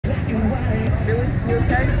You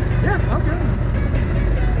okay? Yeah, I'm good.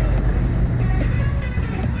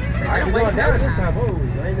 Alright, we're going down this time.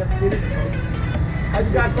 Whoa, I ain't never seen this before. How'd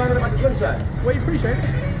you guys find out about the slingshot? Well, you appreciate it.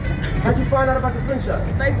 How'd you find out about the slingshot?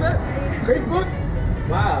 Facebook? Facebook?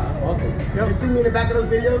 Wow, awesome. Did you see me in the back of those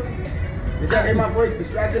videos? Did y'all hear my voice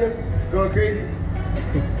distracting him? Going crazy?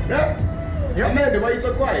 Yeah? Yep. Amanda, why are you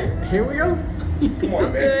so quiet? Here we go. Come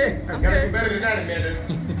on, man. I'm Gotta good. do better than that, Amanda.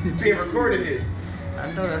 Being recorded here.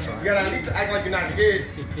 I know that's right. You gotta at least act like you're not scared.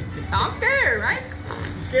 I'm scared, right?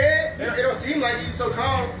 You scared? It don't seem like you so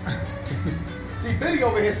calm. See, Billy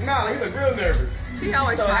over here smiling. He look real nervous. He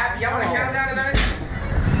always So smiles. happy. Y'all want to count down tonight?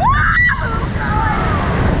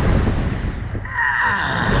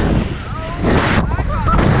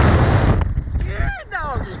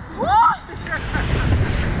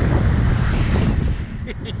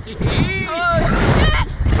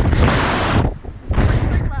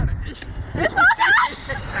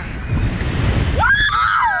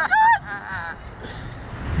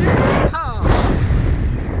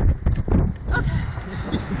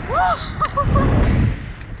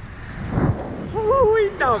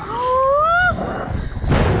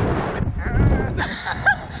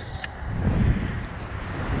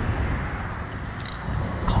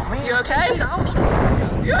 You okay?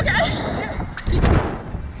 You okay?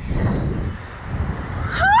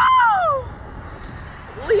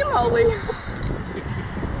 Holy moly. It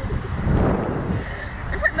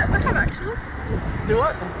wasn't that bad, actually. Do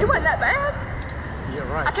what? It wasn't that bad. You're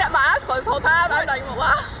right. I kept my eyes closed the whole time. I'm not even gonna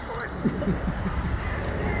lie.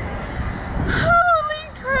 Holy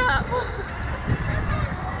crap.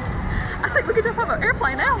 I think we could jump off an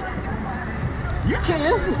airplane now. You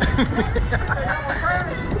can.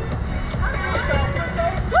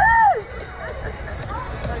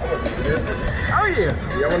 Oh yeah.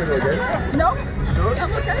 Y'all want to go again? No. Sure?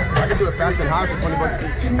 I'm okay. I can do a fast and hard for 20 bucks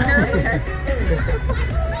each. You're okay.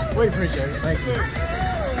 We appreciate it. Thank you.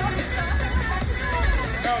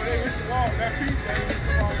 No, they hit the wall. That piece